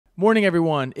Morning,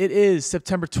 everyone. It is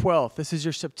September 12th. This is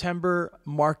your September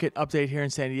market update here in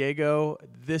San Diego.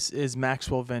 This is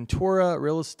Maxwell Ventura,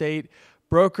 real estate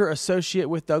broker associate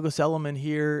with Douglas Elliman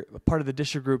here, part of the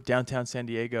Discher group downtown San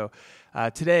Diego.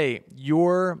 Today,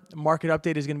 your market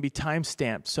update is going to be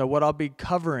time-stamped. So what I'll be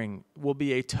covering will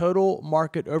be a total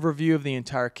market overview of the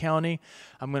entire county.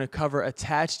 I'm going to cover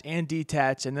attached and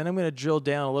detached, and then I'm going to drill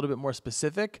down a little bit more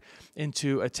specific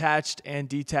into attached and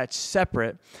detached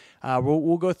separate.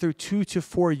 We'll go through 2 to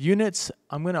 4 units.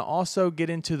 I'm going to also get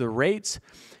into the rates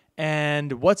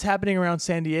and what's happening around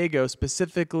San Diego.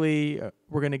 Specifically,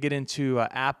 we're going to get into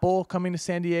Apple coming to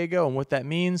San Diego and what that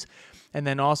means, and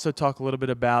then also talk a little bit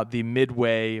about the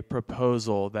Midway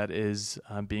proposal that is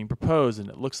being proposed, and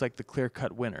it looks like the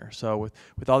clear-cut winner. So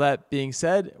with all that being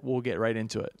said, we'll get right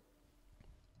into it.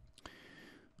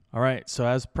 All right, so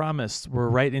as promised, we're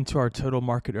right into our total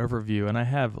market overview, and I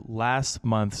have last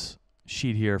month's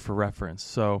sheet here for reference.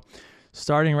 So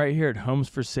starting right here at homes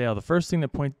for sale, the first thing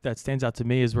that stands out to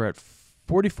me is we're at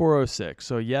 4406.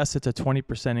 So yes, it's a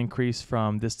 20% increase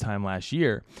from this time last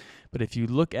year. But if you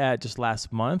look at just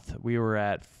last month, we were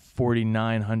at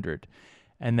 4,900.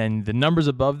 And then the numbers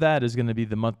above that is going to be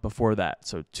the month before that.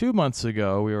 So 2 months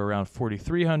ago, we were around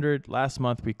 4,300. Last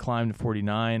month, we climbed to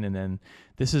 49. And then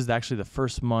this is actually the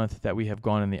first month that we have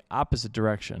gone in the opposite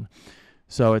direction.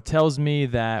 So it tells me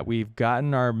that we've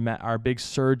gotten our big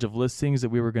surge of listings that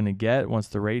we were going to get once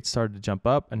the rates started to jump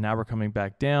up, and now we're coming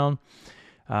back down.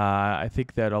 I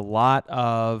think that a lot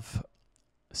of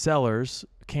sellers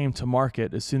came to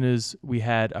market as soon as we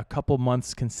had a couple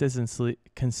months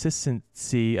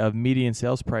consistency of median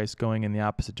sales price going in the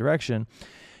opposite direction.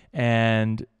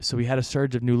 And so we had a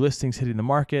surge of new listings hitting the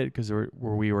market because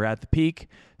we were at the peak.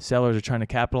 Sellers are trying to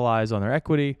capitalize on their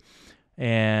equity.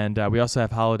 And we also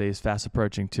have holidays fast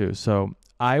approaching too. So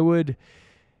and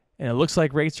it looks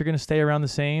like rates are going to stay around the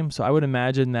same. So I would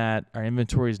imagine that our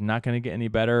inventory is not going to get any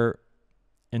better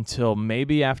until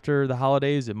maybe after the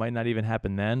holidays. It might not even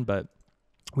happen then, but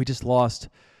we just lost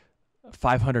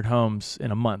 500 homes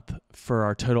in a month for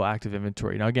our total active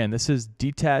inventory. Now, again, this is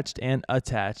detached and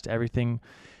attached, everything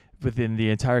within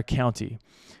the entire county.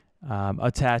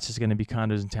 Attached is going to be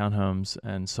condos and townhomes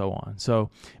and so on.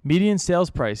 So median sales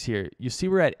price here, you see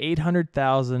we're at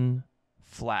 800,000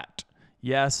 flat.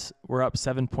 Yes, we're up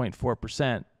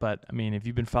 7.4%, but I mean, if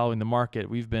you've been following the market,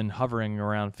 we've been hovering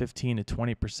around 15 to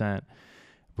 20%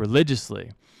 religiously,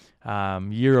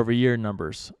 year over year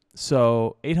numbers.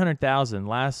 So 800,000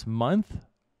 last month,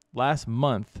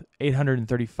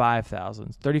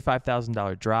 835,000,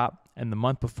 $35,000 drop. And the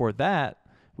month before that,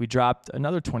 we dropped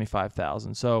another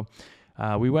 25,000. So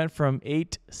we went from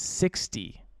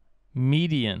 860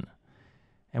 median,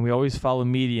 and we always follow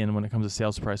median when it comes to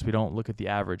sales price. We don't look at the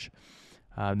average.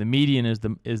 The median is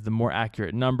the more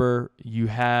accurate number. You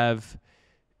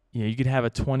could have a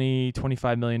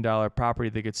 $25 million property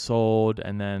that gets sold,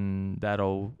 and then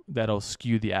that'll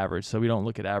skew the average. So we don't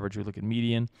look at average, we look at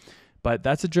median. But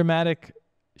that's a dramatic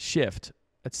shift.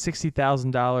 That's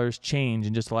 $60,000 change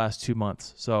in just the last 2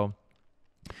 months. So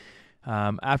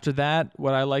after that,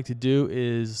 what I like to do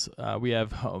is we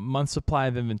have month supply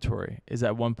of inventory is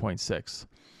at 1.6.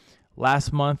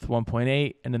 Last month,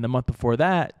 1.8, and then the month before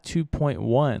that,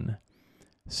 2.1.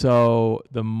 So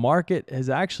the market has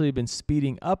actually been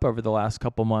speeding up over the last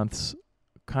couple months,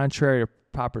 contrary to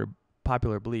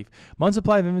popular belief. Month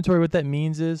supply of inventory, what that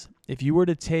means is if you were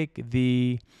to take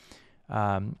the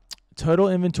total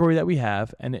inventory that we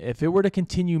have, and if it were to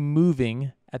continue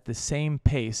moving at the same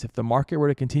pace, if the market were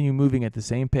to continue moving at the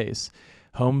same pace,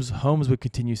 homes would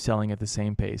continue selling at the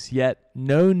same pace, yet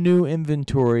no new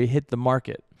inventory hit the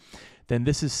market, then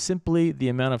this is simply the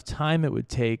amount of time it would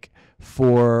take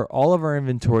for all of our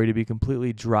inventory to be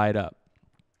completely dried up,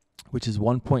 which is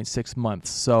 1.6 months.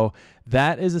 So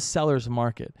that is a seller's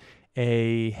market.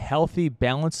 A healthy,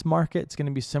 balanced market, it's going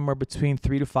to be somewhere between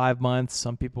 3 to 5 months.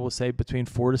 Some people will say between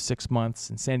 4 to 6 months.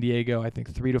 In San Diego, I think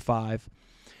 3 to 5.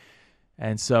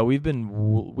 And so we've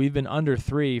been under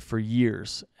 3 for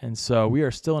years, and so we are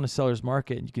still in a seller's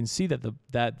market. And you can see that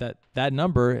that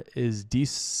number is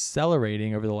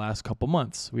decelerating over the last couple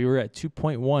months. We were at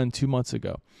 2.1 2 months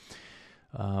ago.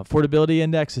 Affordability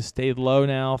index has stayed low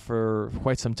now for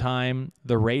quite some time.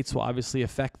 The rates will obviously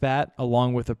affect that,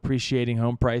 along with appreciating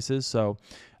home prices. So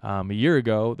a year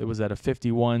ago, it was at a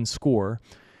 51 score.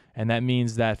 And that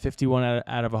means that 51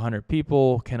 out of 100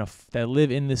 people that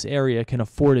live in this area can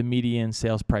afford a median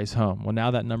sales price home. Well, now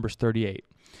that number's 38.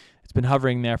 It's been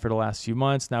hovering there for the last few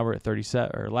months. Now we're at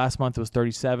 37, or last month it was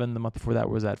 37. The month before that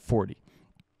was at 40.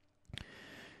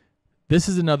 This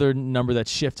is another number that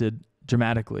shifted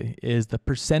dramatically, is the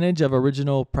percentage of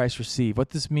original price received. What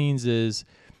this means is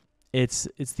it's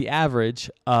the average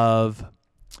of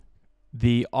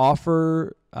the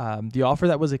offer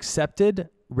that was accepted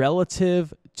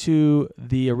relative to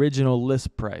the original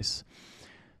list price.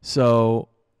 So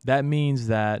that means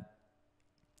that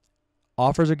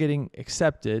offers are getting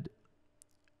accepted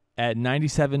at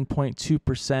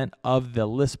 97.2% of the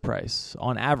list price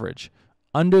on average,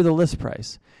 under the list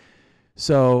price.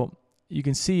 So you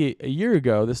can see a year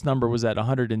ago, this number was at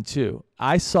 102.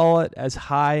 I saw it as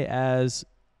high as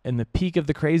in the peak of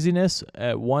the craziness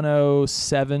at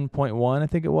 107.1, I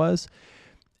think it was.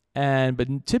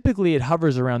 But typically it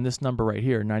hovers around this number right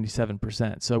here,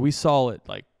 97%. So we saw it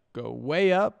like go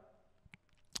way up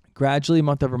gradually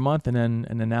month over month, and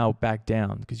then now back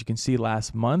down, because you can see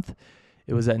last month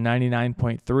it was at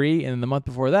 99.3, and the month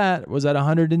before that was at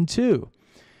 102.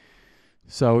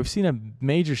 So we've seen a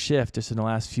major shift just in the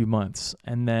last few months.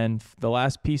 And then the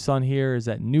last piece on here is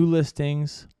that new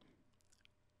listings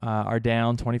are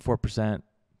down 24%,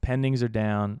 pendings are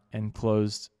down, and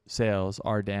closed sales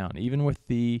are down. Even with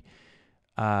the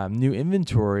new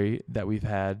inventory that we've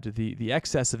had, the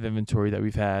excess of inventory that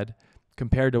we've had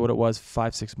compared to what it was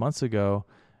 5-6 months ago,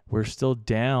 we're still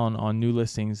down on new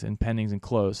listings and pendings and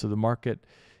closed. So the market,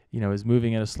 is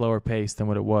moving at a slower pace than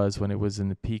what it was when it was in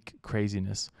the peak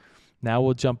craziness. Now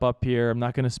we'll jump up here. I'm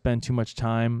not going to spend too much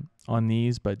time on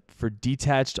these, but for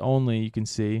detached only, you can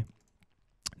see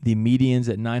the median's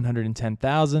at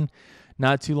 910,000.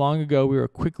 Not too long ago, we were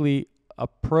quickly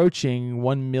approaching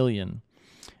 1 million.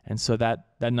 And so that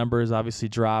number has obviously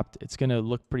dropped. It's going to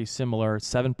look pretty similar,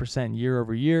 7% year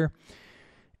over year.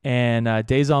 And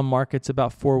days on market's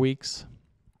about 4 weeks,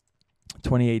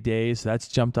 28 days. So that's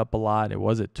jumped up a lot. It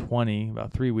was at 20,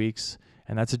 about 3 weeks.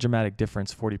 And that's a dramatic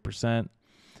difference, 40%.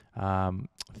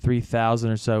 3,000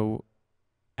 or so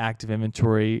active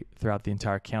inventory throughout the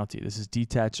entire county. This is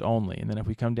detached only. And then if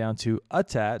we come down to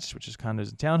attached, which is condos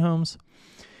and townhomes,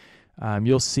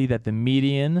 you'll see that the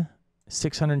median,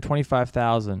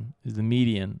 625,000 is the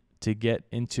median to get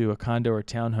into a condo or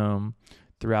townhome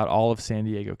throughout all of San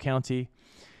Diego County.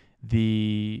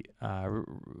 The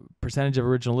percentage of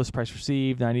original list price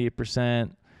received,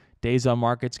 98%. Days on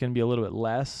market's going to be a little bit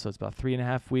less, so it's about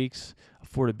 3.5 weeks.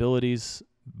 Affordability's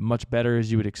much better,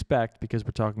 as you would expect, because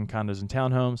we're talking condos and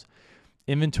townhomes.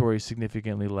 Inventory is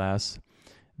significantly less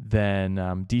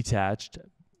than detached,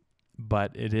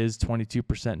 but it is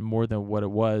 22% more than what it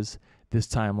was this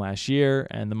time last year,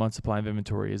 and the month supply of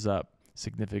inventory is up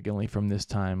significantly from this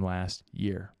time last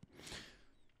year.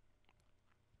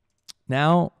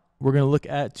 Now we're going to look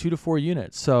at 2 to 4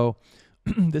 units. So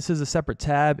this is a separate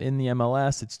tab in the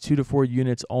MLS. It's 2 to 4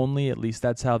 units only. At least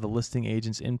that's how the listing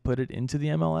agents input it into the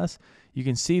MLS. You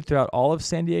can see throughout all of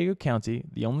San Diego County,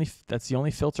 that's the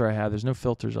only filter I have. There's no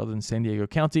filters other than San Diego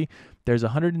County. There's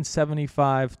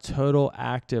 175 total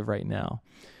active right now.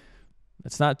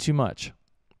 That's not too much.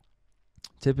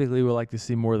 Typically, we like to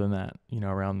see more than that,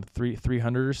 around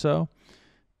 300 or so.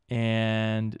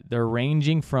 And they're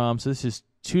ranging from, so this is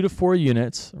 2 to 4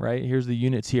 units, right? Here's the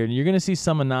units here. And you're going to see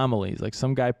some anomalies. Like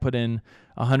some guy put in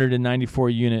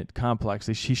 194 unit complex.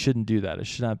 He shouldn't do that. It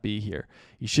should not be here.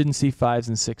 You shouldn't see 5s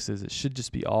and 6s. It should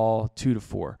just be all 2 to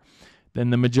 4. Then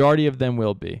the majority of them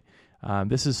will be.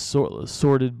 This is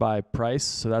sorted by price.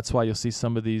 So that's why you'll see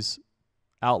some of these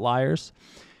outliers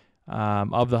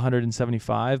of the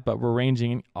 175. But we're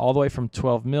ranging all the way from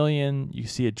 12 million. You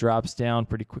see it drops down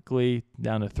pretty quickly,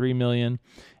 down to 3 million.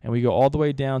 And we go all the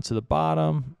way down to the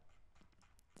bottom.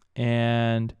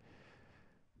 And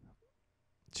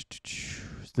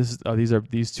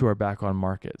these two are back on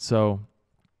market. So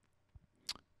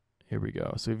here we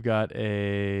go. So we've got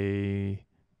a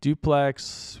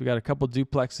duplex. We got a couple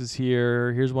duplexes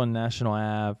here. Here's one National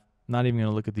Ave. Not even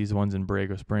going to look at these ones in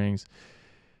Borrego Springs.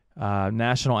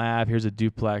 National Ave, here's a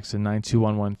duplex in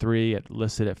 92113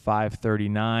 listed at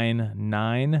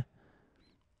 539.9.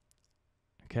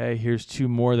 Okay, here's 2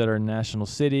 more that are in National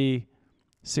City,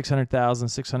 600,000,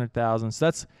 600,000.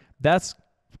 So that's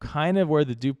kind of where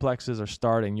the duplexes are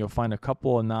starting. You'll find a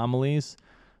couple anomalies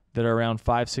that are around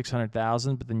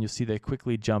 500,000-600,000, but then you'll see they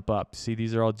quickly jump up. See,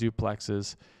 these are all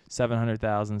duplexes,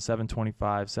 700,000,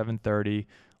 725, 730.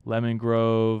 Lemon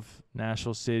Grove,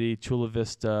 National City, Chula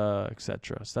Vista,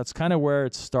 etc. So that's kind of where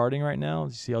it's starting right now.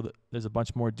 You see there's a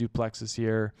bunch more duplexes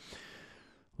here.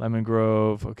 Lemon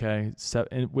Grove, okay,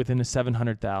 within the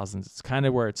 700,000s. It's kind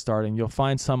of where it's starting. You'll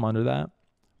find some under that,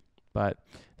 but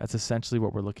that's essentially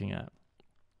what we're looking at.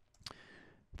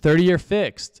 30-year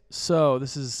fixed. So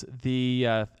this is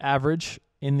the average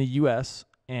in the U.S.,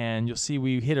 and you'll see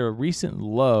we hit a recent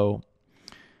low.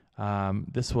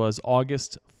 This was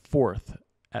August 4th.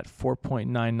 At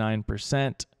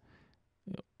 4.99%,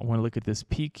 I want to look at this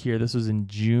peak here. This was in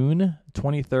June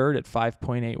 23rd at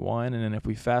 5.81. And then if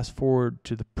we fast forward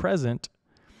to the present,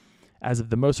 as of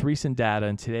the most recent data,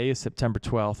 and today is September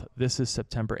 12th, this is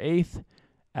September 8th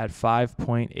at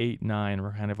 5.89.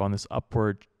 We're kind of on this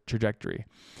upward trajectory.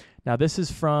 Now, this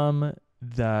is from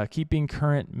the Keeping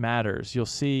Current Matters. You'll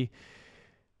see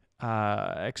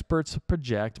experts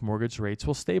project mortgage rates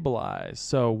will stabilize.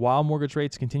 So while mortgage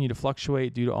rates continue to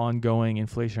fluctuate due to ongoing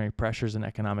inflationary pressures and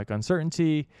economic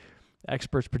uncertainty,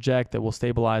 experts project that will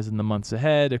stabilize in the months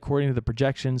ahead. According to the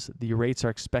projections, the rates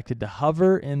are expected to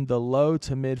hover in the low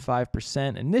to mid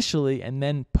 5% initially, and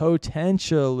then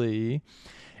potentially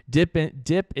dip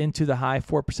into the high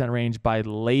 4% range by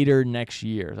later next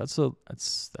year.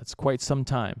 That's quite some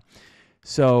time.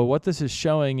 So what this is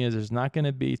showing is there's not going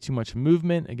to be too much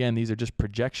movement. Again, these are just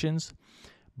projections,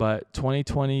 but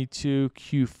 2022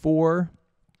 Q4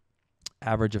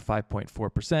 average of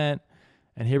 5.4%.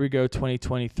 And here we go,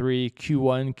 2023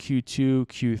 Q1, Q2,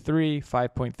 Q3,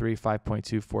 5.3,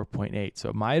 5.2, 4.8.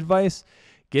 So my advice,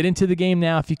 get into the game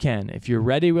now if you can. If you're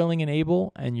ready, willing, and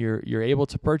able, and you're able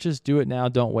to purchase, do it now.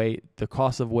 Don't wait. The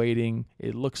cost of waiting,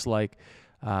 it looks like,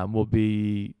 will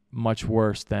be much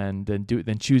worse than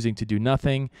choosing to do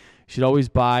nothing. You should always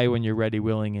buy when you're ready,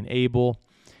 willing, and able.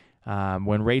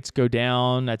 When rates go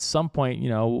down, at some point,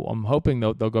 I'm hoping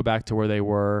they'll go back to where they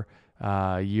were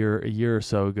a year or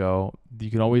so ago.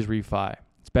 You can always refi.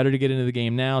 It's better to get into the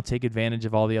game now. Take advantage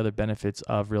of all the other benefits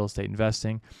of real estate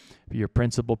investing. Your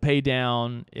principal pay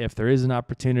down. If there is an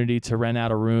opportunity to rent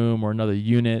out a room or another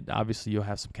unit, obviously you'll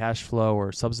have some cash flow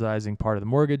or subsidizing part of the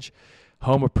mortgage,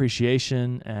 home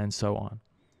appreciation, and so on.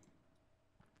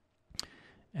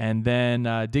 And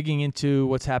then digging into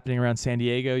what's happening around San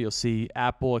Diego, you'll see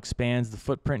Apple expands the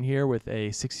footprint here with a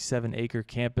 67-acre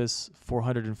campus,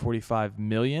 $445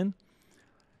 million.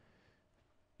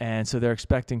 And so they're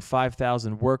expecting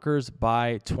 5,000 workers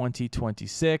by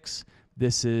 2026.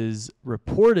 This is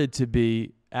reported to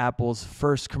be Apple's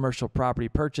first commercial property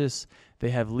purchase. They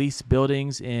have leased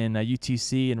buildings in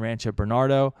UTC and Rancho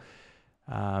Bernardo.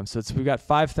 So we've got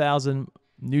 5,000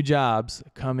 new jobs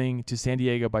coming to San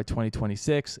Diego by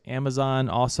 2026. Amazon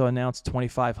also announced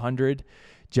 2,500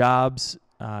 jobs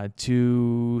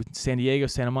to San Diego,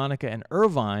 Santa Monica, and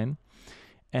Irvine.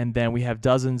 And then we have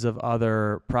dozens of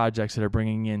other projects that are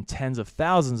bringing in tens of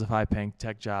thousands of high-paying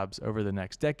tech jobs over the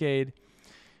next decade.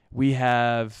 We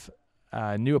have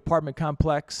a new apartment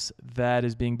complex that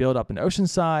is being built up in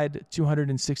Oceanside,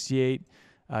 268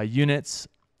 units.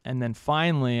 And then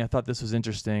finally, I thought this was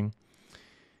interesting.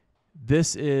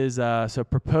 This is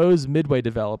proposed Midway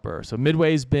developer. So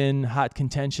Midway's been hot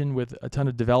contention with a ton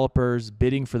of developers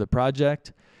bidding for the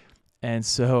project. And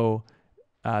so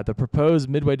the proposed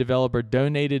Midway developer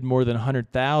donated more than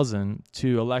 $100,000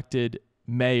 to elected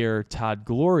Mayor Todd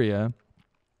Gloria.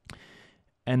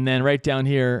 And then right down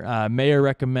here, Mayor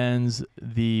recommends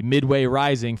the Midway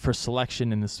Rising for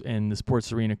selection in the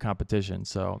sports arena competition.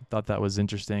 So thought that was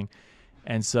interesting.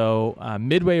 And so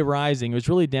Midway Rising was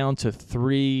really down to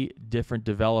 3 different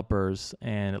developers,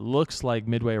 and it looks like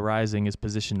Midway Rising is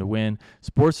positioned to win.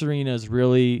 Sports Arena is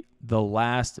really the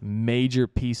last major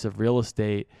piece of real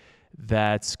estate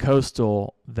that's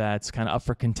coastal, that's kind of up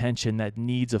for contention, that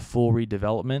needs a full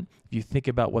redevelopment. If you think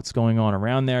about what's going on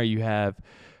around there, you have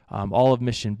all of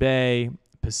Mission Bay,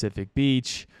 Pacific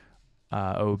Beach,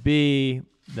 OB.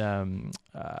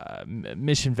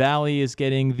 Mission Valley is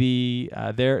getting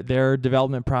their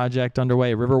development project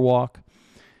underway, Riverwalk.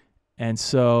 And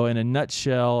so in a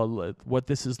nutshell, what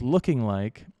this is looking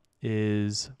like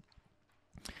is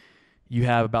you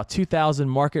have about 2,000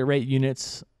 market rate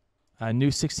units, a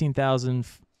new 16,000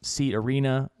 seat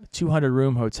arena,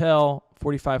 200-room hotel,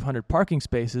 4,500 parking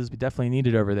spaces. We definitely need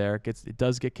it over there. It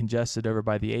does get congested over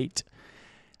by the 8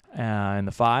 and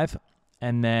the 5.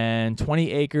 And then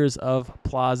 20 acres of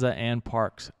plaza and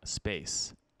parks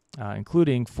space,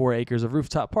 including 4 acres of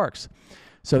rooftop parks.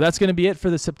 So that's going to be it for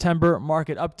the September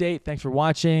market update. Thanks for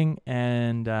watching,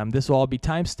 and this will all be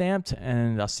time-stamped,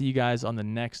 and I'll see you guys on the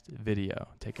next video.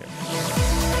 Take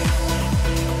care.